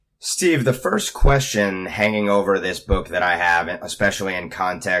Steve, the first question hanging over this book that I have, especially in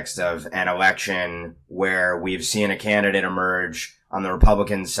context of an election where we've seen a candidate emerge on the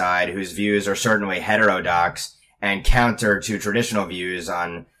Republican side whose views are certainly heterodox and counter to traditional views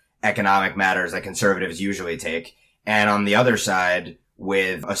on economic matters that conservatives usually take, and on the other side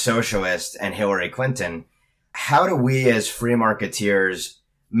with a socialist and Hillary Clinton, how do we as free marketeers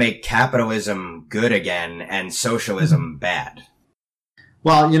make capitalism good again and socialism bad?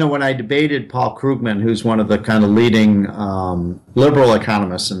 Well, when I debated Paul Krugman, who's one of the kind of leading liberal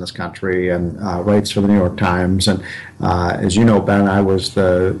economists in this country and writes for the New York Times, and as you know, Ben, I was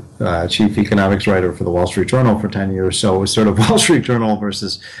the chief economics writer for the Wall Street Journal for 10 years, so it was sort of Wall Street Journal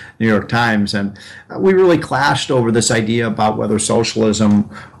versus New York Times, and we really clashed over this idea about whether socialism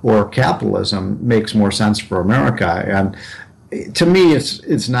or capitalism makes more sense for America. And to me,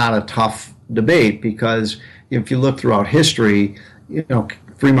 it's not a tough debate, because if you look throughout history,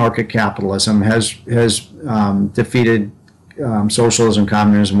 free market capitalism has defeated socialism,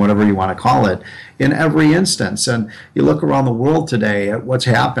 communism, whatever you want to call it, in every instance. And you look around the world today at what's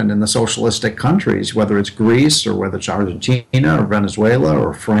happened in the socialistic countries, whether it's Greece or whether it's Argentina or Venezuela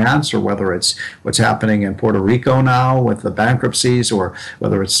or France, or whether it's what's happening in Puerto Rico now with the bankruptcies, or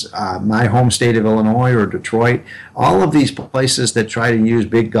whether it's my home state of Illinois or Detroit. All of these places that try to use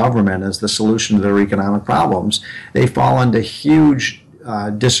big government as the solution to their economic problems, they fall into huge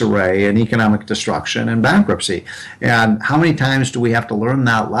disarray and economic destruction and bankruptcy. And how many times do we have to learn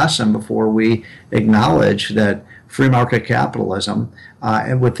that lesson before we acknowledge that free market capitalism,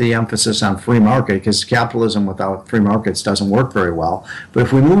 and with the emphasis on free market, because capitalism without free markets doesn't work very well. But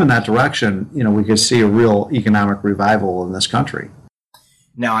if we move in that direction, we could see a real economic revival in this country.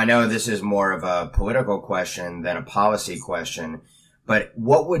 Now, I know this is more of a political question than a policy question, but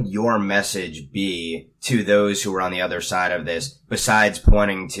what would your message be to those who are on the other side of this, besides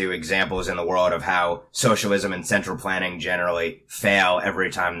pointing to examples in the world of how socialism and central planning generally fail every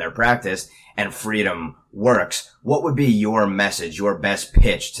time they're practiced and freedom works? What would be your message, your best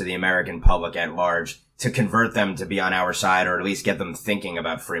pitch to the American public at large to convert them to be on our side, or at least get them thinking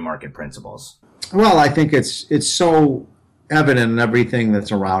about free market principles? Well, I think it's so evident in everything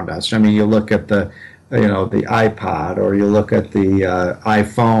that's around us. I mean, you look at the iPod, or you look at the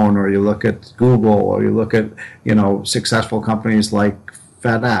iPhone, or you look at Google, or you look at, successful companies like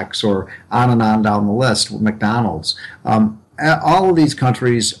FedEx, or on and on down the list with McDonald's. All of these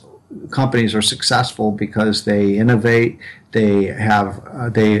companies are successful because they innovate. They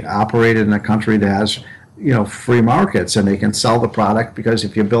operate in a country that has free markets, and they can sell the product, because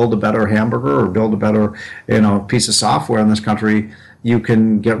if you build a better hamburger or build a better piece of software in this country, you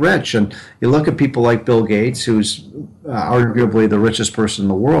can get rich. And you look at people like Bill Gates, who's arguably the richest person in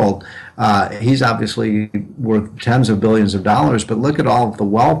the world. He's obviously worth tens of billions of dollars, but look at all of the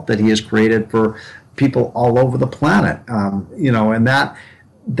wealth that he has created for people all over the planet. And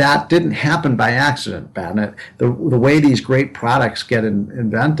that didn't happen by accident, Ben. The way these great products get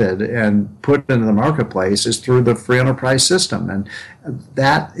invented and put into the marketplace is through the free enterprise system. And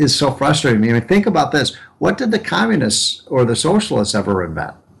that is so frustrating. I mean, think about this. What did the communists or the socialists ever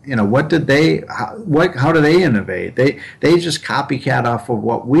invent? How do they innovate? They just copycat off of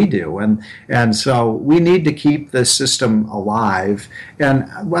what we do. And so we need to keep this system alive. And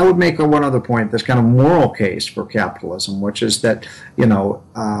I would make one other point, this kind of moral case for capitalism, which is that,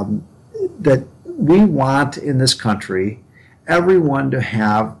 that we want in this country everyone to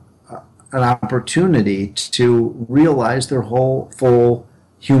have an opportunity to realize their whole full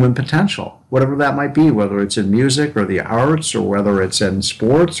human potential, whatever that might be, whether it's in music or the arts, or whether it's in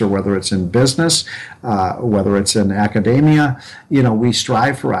sports, or whether it's in business, or whether it's in academia. We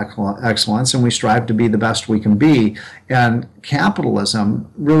strive for excellence, and we strive to be the best we can be. And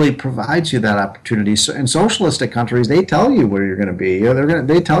capitalism really provides you that opportunity. So in socialistic countries, they tell you where you're going to be.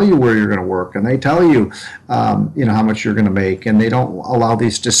 They tell you where you're going to work, and they tell you, how much you're going to make, and they don't allow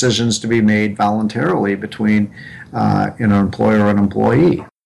these decisions to be made voluntarily between an employer and employee.